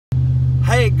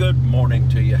Hey, good morning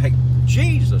to you. Hey,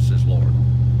 Jesus is Lord.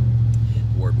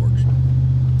 The word works.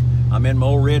 I'm in my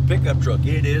old red pickup truck.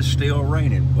 It is still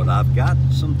raining, but I've got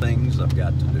some things I've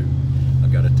got to do.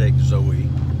 I've got to take Zoe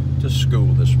to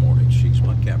school this morning. She's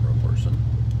my camera person.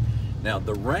 Now,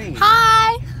 the rain...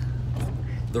 Hi!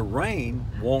 The rain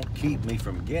won't keep me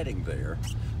from getting there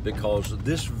because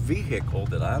this vehicle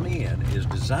that I'm in is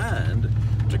designed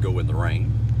to go in the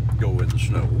rain, go in the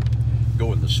snow,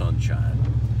 go in the sunshine,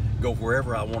 go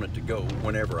wherever I want it to go,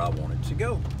 whenever I want it to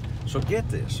go. So get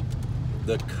this,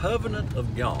 the covenant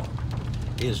of God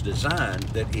is designed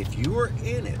that if you are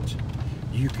in it,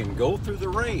 you can go through the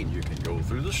rain, you can go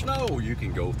through the snow, you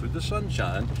can go through the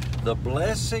sunshine. The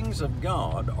blessings of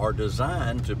God are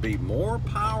designed to be more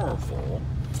powerful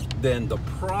than the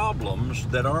problems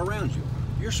that are around you.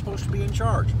 You're supposed to be in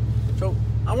charge. So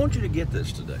I want you to get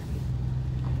this today.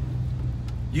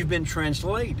 You've been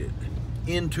translated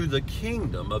into the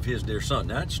kingdom of His dear Son.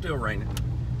 Now, it's still raining.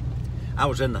 I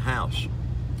was in the house.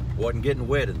 Wasn't getting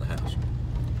wet in the house.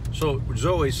 So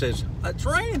Zoe says, it's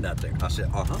raining out there. I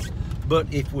said,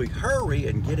 But if we hurry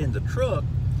and get in the truck,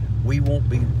 we won't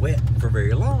be wet for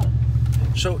very long.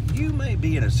 So you may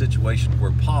be in a situation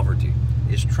where poverty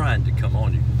is trying to come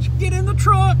on you. Get in the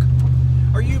truck.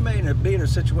 Or you may be in a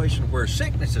situation where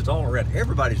sickness is all around.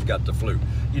 Everybody's got the flu.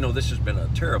 You know, this has been a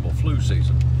terrible flu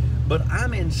season. But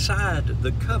I'm inside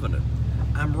the covenant.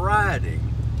 I'm riding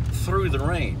through the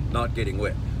rain, not getting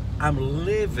wet. I'm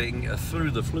living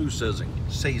through the flu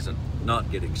season, not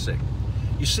getting sick.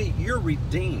 You see, you're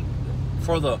redeemed,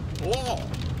 for the law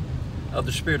of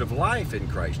the Spirit of life in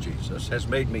Christ Jesus has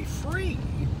made me free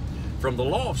from the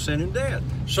law of sin and death.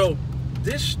 So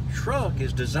this truck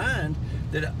is designed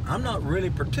that I'm not really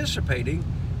participating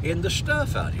in the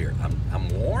stuff out here. I'm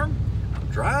warm, I'm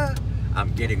dry,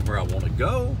 I'm getting where I want to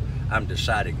go, I'm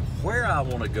deciding where I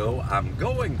want to go. I'm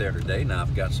going there today. Now,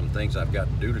 I've got some things I've got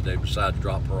to do today besides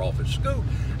drop her off at school.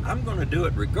 I'm going to do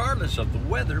it regardless of the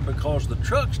weather because the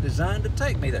truck's designed to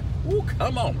take me there. Oh,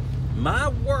 come on. My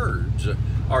words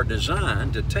are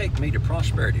designed to take me to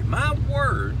prosperity. My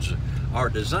words are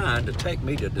designed to take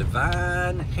me to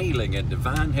divine healing and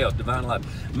divine health, divine life.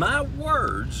 My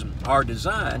words are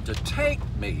designed to take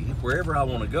me wherever I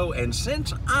want to go. And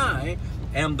since I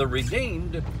am the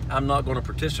redeemed, I'm not going to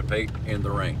participate in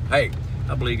the rain. Hey,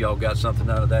 I believe y'all got something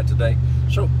out of that today.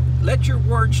 So let your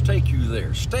words take you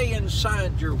there. Stay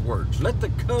inside your words. Let the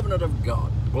covenant of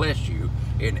God bless you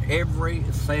in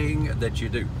everything that you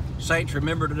do. Saints,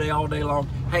 remember today all day long,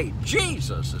 hey,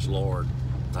 Jesus is Lord.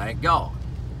 Thank God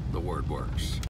the word works.